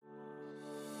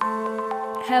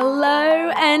Hello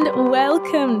and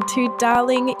welcome to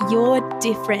Darling, You're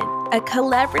Different, a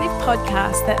collaborative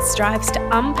podcast that strives to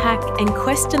unpack and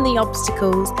question the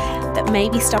obstacles that may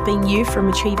be stopping you from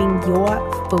achieving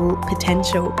your full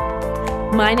potential.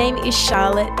 My name is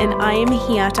Charlotte and I am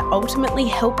here to ultimately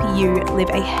help you live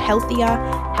a healthier,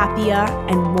 happier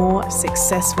and more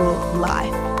successful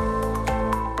life.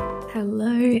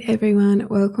 Hello everyone,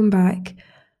 welcome back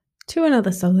to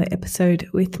another solo episode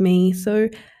with me. So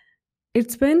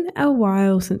it's been a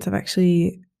while since I've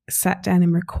actually sat down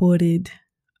and recorded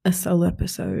a solo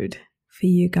episode for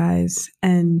you guys,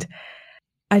 and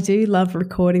I do love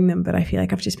recording them, but I feel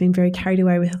like I've just been very carried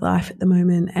away with life at the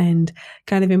moment and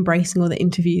kind of embracing all the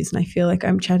interviews, and I feel like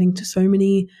I'm chatting to so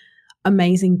many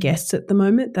amazing guests at the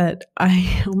moment that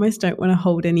I almost don't want to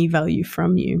hold any value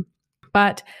from you.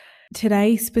 But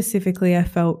today specifically I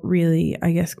felt really,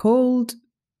 called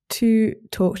to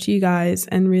talk to you guys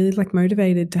and really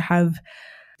motivated to have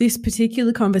this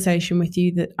particular conversation with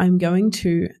you that I'm going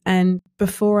to. And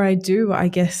before I do, I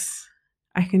guess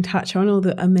I can touch on all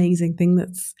the amazing things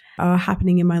that's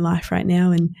happening in my life right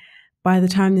now. And by the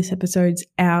time this episode's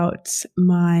out,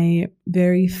 my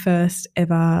very first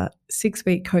ever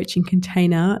 6-week coaching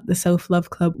container, the Self-Love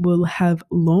Club, will have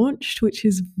launched, which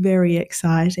is very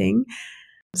exciting.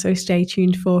 So stay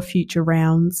tuned for future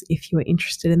rounds if you are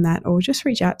interested in that, or just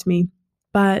reach out to me.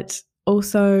 But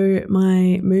also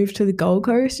my move to the Gold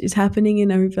Coast is happening in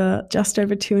just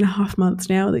over 2.5 months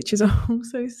now, which is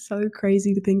also so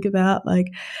crazy to think about.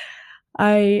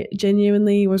 I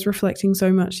genuinely was reflecting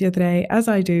so much the other day, as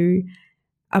I do,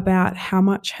 about how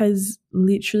much has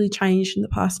literally changed in the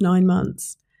past 9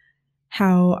 months.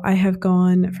 How I have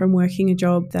gone from working a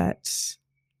job that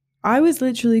I was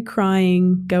literally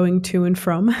crying going to and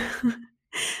from.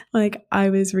 I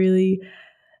was really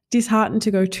disheartened to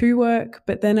go to work,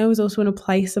 but then I was also in a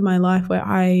place of my life where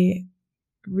I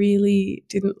really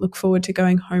didn't look forward to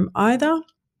going home either.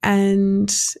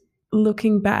 And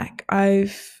looking back,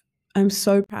 I'm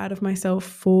so proud of myself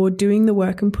for doing the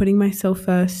work and putting myself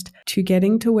first to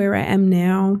getting to where I am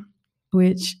now,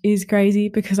 which is crazy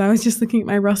because I was just looking at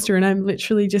my roster and I'm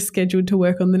literally just scheduled to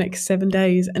work on the next 7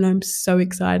 days. And I'm so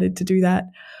excited to do that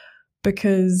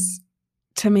because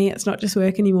to me, it's not just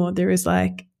work anymore. There is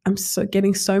I'm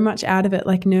getting so much out of it,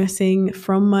 nursing,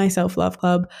 from my Self-Love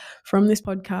Club, from this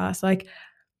podcast.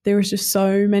 There was just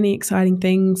so many exciting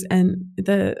things. And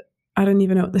I don't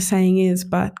even know what the saying is,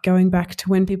 but going back to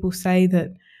when people say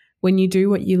that when you do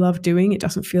what you love doing, it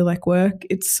doesn't feel like work.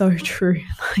 It's so true.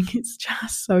 It's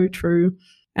just so true.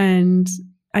 And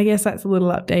I guess that's a little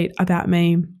update about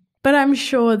me. But I'm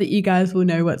sure that you guys will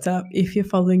know what's up if you're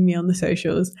following me on the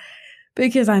socials,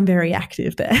 because I'm very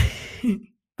active there.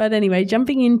 But anyway,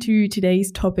 jumping into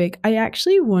today's topic, I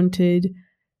actually wanted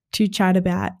to chat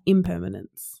about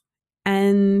impermanence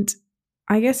and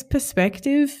I guess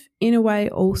perspective in a way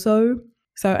also.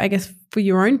 So I guess for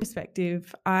your own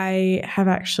perspective, I have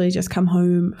actually just come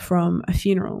home from a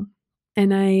funeral,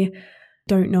 and I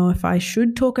don't know if I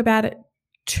should talk about it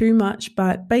too much,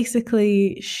 but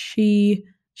basically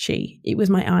it was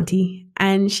my auntie,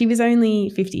 and she was only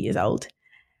 50 years old.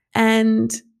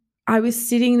 And I was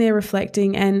sitting there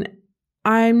reflecting, and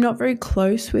I'm not very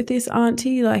close with this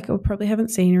auntie. I probably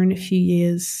haven't seen her in a few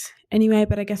years anyway,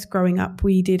 but I guess growing up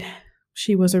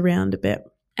she was around a bit.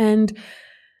 And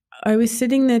I was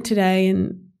sitting there today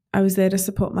and I was there to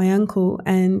support my uncle,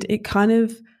 and it kind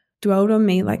of dwelled on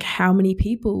me how many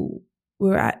people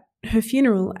were at her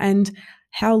funeral and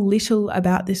how little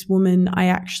about this woman I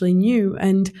actually knew.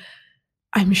 And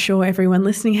I'm sure everyone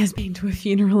listening has been to a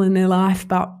funeral in their life,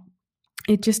 but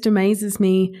it just amazes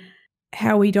me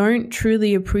how we don't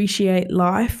truly appreciate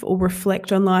life or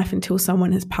reflect on life until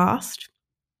someone has passed.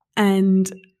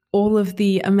 And all of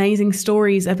the amazing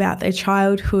stories about their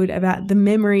childhood, about the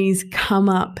memories come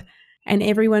up, and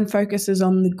everyone focuses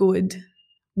on the good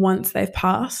once they've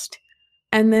passed.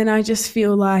 And then I just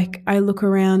feel I look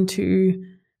around to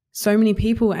so many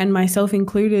people, and myself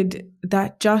included,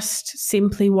 that just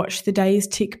simply watch the days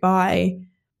tick by,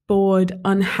 bored,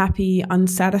 unhappy,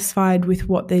 unsatisfied with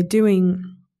what they're doing.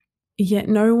 Yet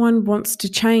no one wants to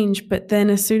change. But then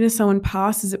as soon as someone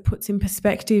passes, it puts in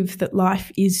perspective that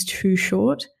life is too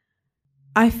short.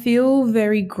 I feel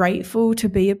very grateful to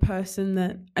be a person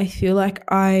that I feel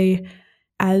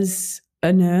as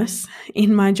a nurse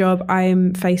in my job, I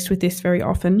am faced with this very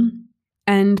often.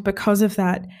 And because of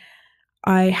that,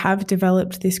 I have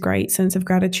developed this great sense of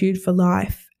gratitude for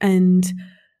life, and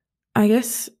I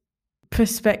guess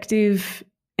perspective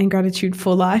and gratitude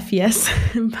for life, yes,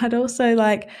 but also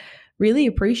really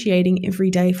appreciating every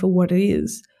day for what it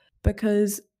is,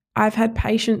 because I've had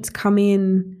patients come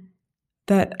in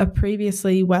that are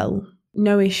previously well,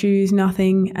 no issues,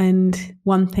 nothing, and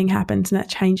one thing happens and that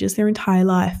changes their entire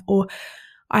life. Or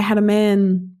I had a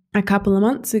man a couple of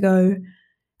months ago,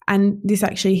 and this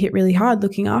actually hit really hard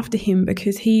looking after him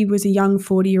because he was a young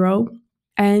 40-year-old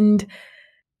and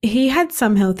he had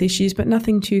some health issues, but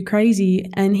nothing too crazy.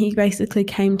 And he basically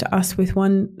came to us with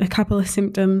a couple of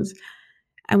symptoms.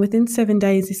 And within 7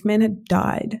 days, this man had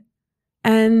died.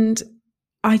 And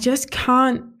I just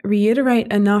can't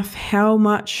reiterate enough how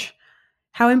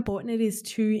important it is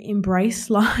to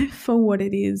embrace life for what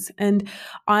it is. And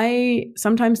I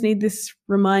sometimes need this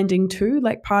reminding too.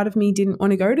 Like, part of me didn't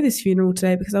want to go to this funeral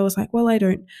today because I was like, well, I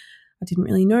didn't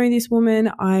really know this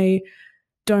woman. I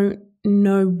don't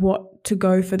know what to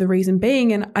go for the reason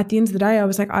being. And at the end of the day, I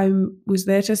was like, I was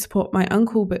there to support my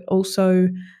uncle, but also,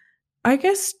 I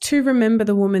guess, to remember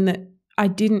the woman that I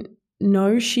didn't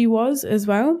know she was as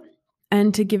well,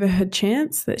 and to give her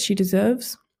chance that she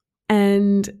deserves.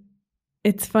 And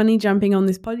it's funny jumping on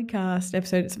this podcast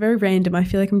episode. It's very random. I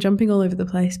feel like I'm jumping all over the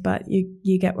place, but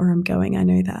you get where I'm going. I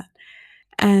know that.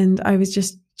 And I was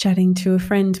just chatting to a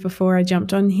friend before I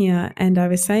jumped on here, and I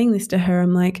was saying this to her.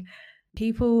 I'm like,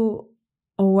 people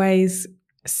always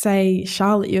say,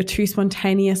 Charlotte, you're too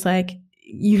spontaneous. Like,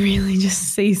 you really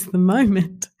just seize the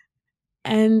moment.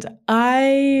 And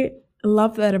I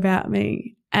love that about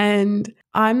me. And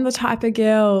I'm the type of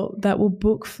girl that will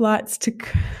book flights to,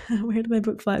 where do they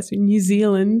book flights to? New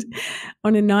Zealand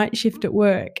on a night shift at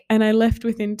work. And I left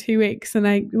within 2 weeks and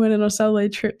I went on a solo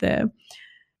trip there.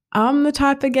 I'm the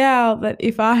type of gal that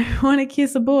if I want to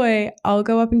kiss a boy, I'll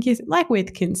go up and kiss it, like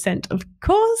with consent, of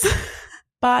course.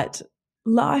 But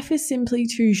life is simply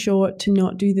too short to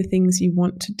not do the things you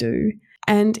want to do.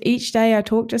 And each day I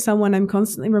talk to someone, I'm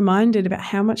constantly reminded about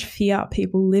how much fear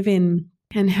people live in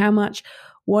and how much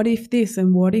what if this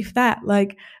and what if that.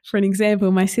 Like, for an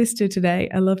example, my sister today,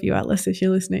 I love you, Atlas, if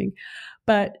you're listening,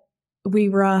 but we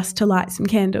were asked to light some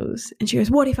candles and she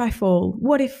goes, what if I fall?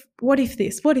 What if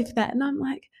this? What if that? And I'm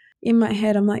like, in my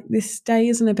head, I'm like, this day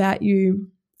isn't about you.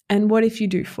 And what if you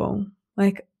do fall?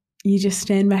 Like, you just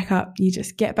stand back up, you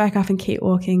just get back up and keep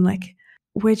walking. Like,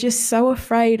 we're just so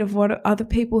afraid of what other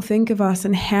people think of us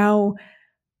and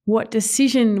what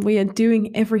decision we are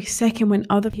doing every second when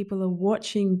other people are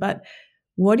watching. But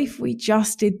what if we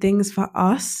just did things for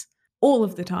us all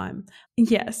of the time?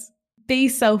 Yes, be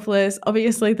selfless.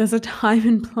 Obviously, there's a time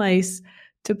and place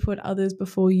to put others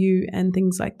before you and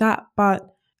things like that.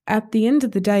 But at the end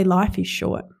of the day, life is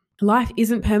short. Life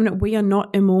isn't permanent. We are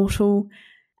not immortal.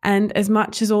 And as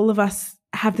much as all of us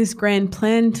have this grand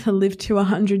plan to live to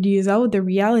 100 years old, the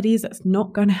reality is that's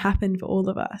not going to happen for all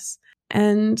of us.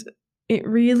 And it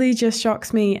really just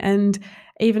shocks me. And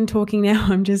even talking now,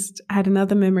 I'm just had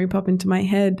another memory pop into my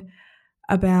head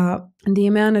about the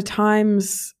amount of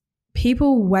times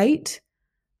people wait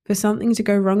for something to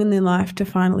go wrong in their life to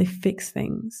finally fix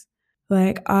things.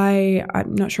 Like,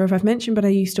 I'm not sure if I've mentioned, but I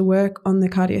used to work on the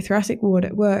cardiothoracic ward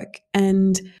at work,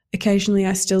 and occasionally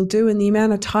I still do. And the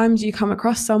amount of times you come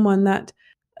across someone that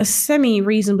a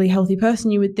semi-reasonably healthy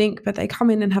person, you would think, but they come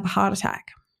in and have a heart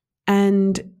attack.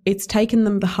 And it's taken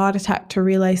them the heart attack to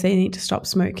realize they need to stop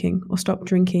smoking or stop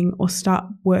drinking or start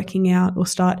working out or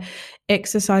start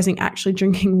exercising, actually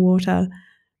drinking water.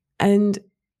 And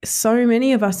so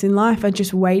many of us in life are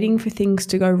just waiting for things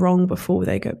to go wrong before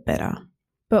they get better.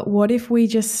 But what if we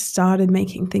just started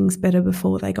making things better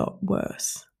before they got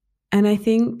worse? And I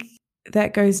think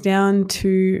that goes down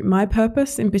to my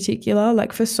purpose in particular.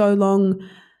 Like, for so long,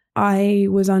 I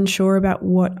was unsure about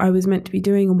what I was meant to be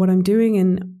doing and what I'm doing.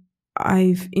 And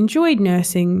I've enjoyed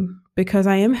nursing because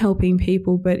I am helping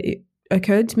people. But it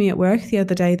occurred to me at work the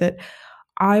other day that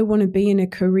I want to be in a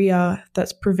career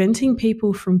that's preventing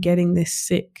people from getting this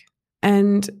sick.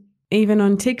 And even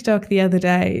on TikTok the other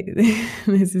day,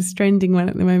 there's this trending one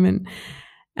at the moment,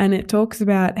 and it talks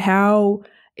about how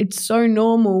it's so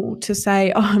normal to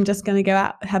say, oh, I'm just going to go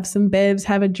out, have some bevs,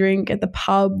 have a drink at the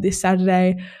pub this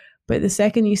Saturday. But the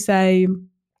second you say,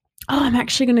 oh, I'm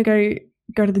actually going to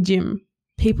go to the gym,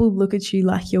 people look at you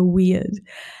like you're weird.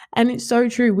 And it's so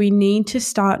true. We need to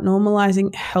start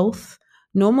normalizing health,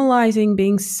 normalizing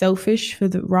being selfish for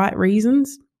the right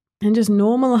reasons, and just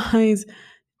normalize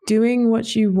doing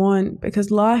what you want, because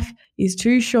life is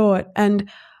too short. And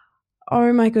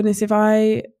oh my goodness, if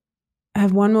I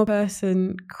have one more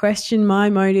person question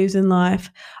my motives in life,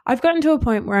 I've gotten to a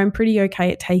point where I'm pretty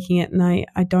okay at taking it, and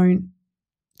I don't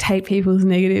take people's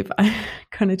negative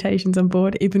connotations on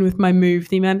board. Even with my move,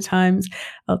 the amount of times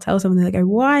I'll tell someone, they go,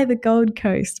 why the Gold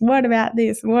Coast? What about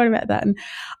this? What about that? And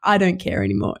I don't care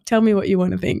anymore. Tell me what you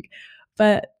want to think.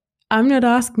 But I'm not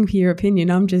asking for your opinion.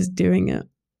 I'm just doing it.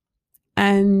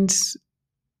 And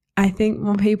I think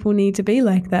more people need to be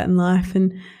like that in life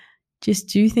and just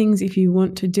do things if you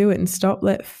want to do it and stop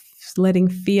letting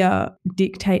fear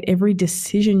dictate every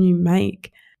decision you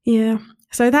make. Yeah.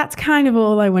 So that's kind of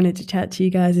all I wanted to chat to you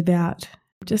guys about,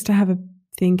 just to have a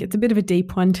think. It's a bit of a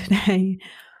deep one today,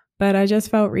 but I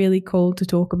just felt really called to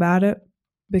talk about it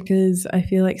because I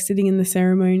feel like sitting in the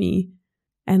ceremony,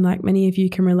 and like many of you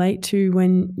can relate to,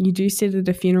 when you do sit at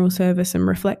a funeral service and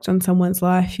reflect on someone's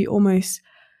life, you almost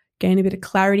gain a bit of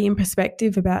clarity and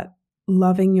perspective about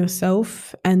loving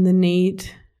yourself and the need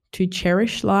to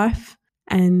cherish life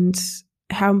and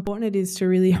how important it is to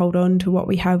really hold on to what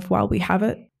we have while we have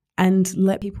it and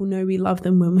let people know we love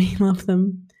them when we love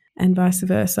them, and vice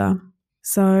versa.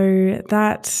 So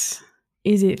that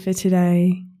is it for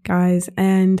today, guys.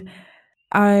 And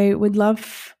I would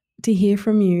love to hear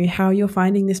from you how you're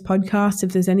finding this podcast,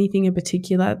 if there's anything in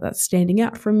particular that's standing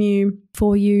out for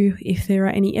you, if there are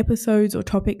any episodes or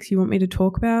topics you want me to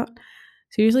talk about.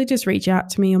 So usually just reach out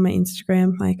to me on my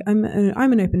Instagram. Like I'm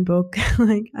an open book,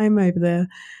 like I'm over there.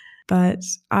 But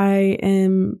I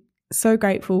am so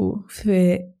grateful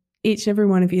for each and every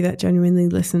one of you that genuinely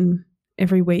listen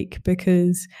every week,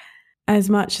 because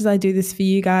as much as I do this for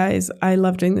you guys, I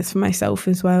love doing this for myself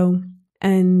as well.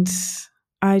 And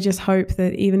I just hope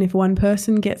that even if one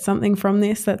person gets something from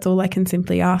this, that's all I can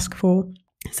simply ask for.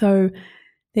 So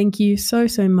thank you so,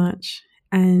 so much.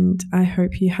 And I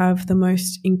hope you have the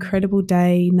most incredible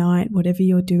day, night, whatever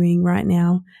you're doing right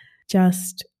now.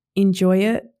 Just enjoy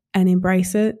it and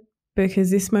embrace it, because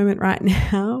this moment right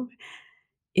now,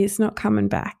 it's not coming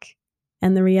back.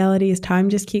 And the reality is time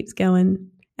just keeps going,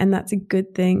 and that's a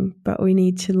good thing. But we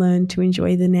need to learn to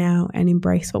enjoy the now and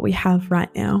embrace what we have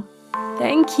right now.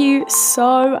 Thank you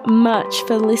so much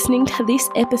for listening to this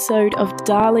episode of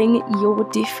Darling, You're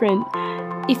Different.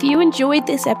 If you enjoyed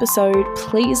this episode,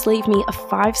 please leave me a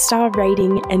 5-star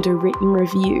rating and a written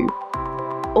review.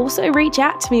 Also reach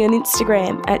out to me on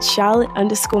Instagram at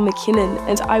Charlotte_McKinnon,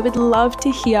 and I would love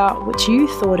to hear what you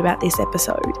thought about this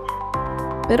episode.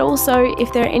 But also,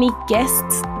 if there are any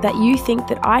guests that you think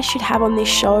that I should have on this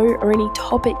show, or any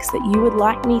topics that you would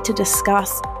like me to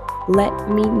discuss, let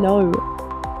me know.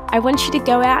 I want you to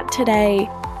go out today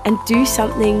and do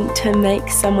something to make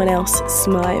someone else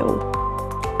smile.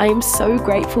 I am so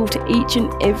grateful to each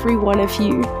and every one of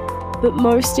you, but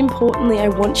most importantly, I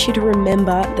want you to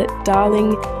remember that,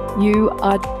 darling, you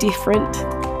are different,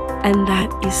 and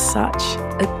that is such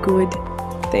a good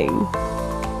thing.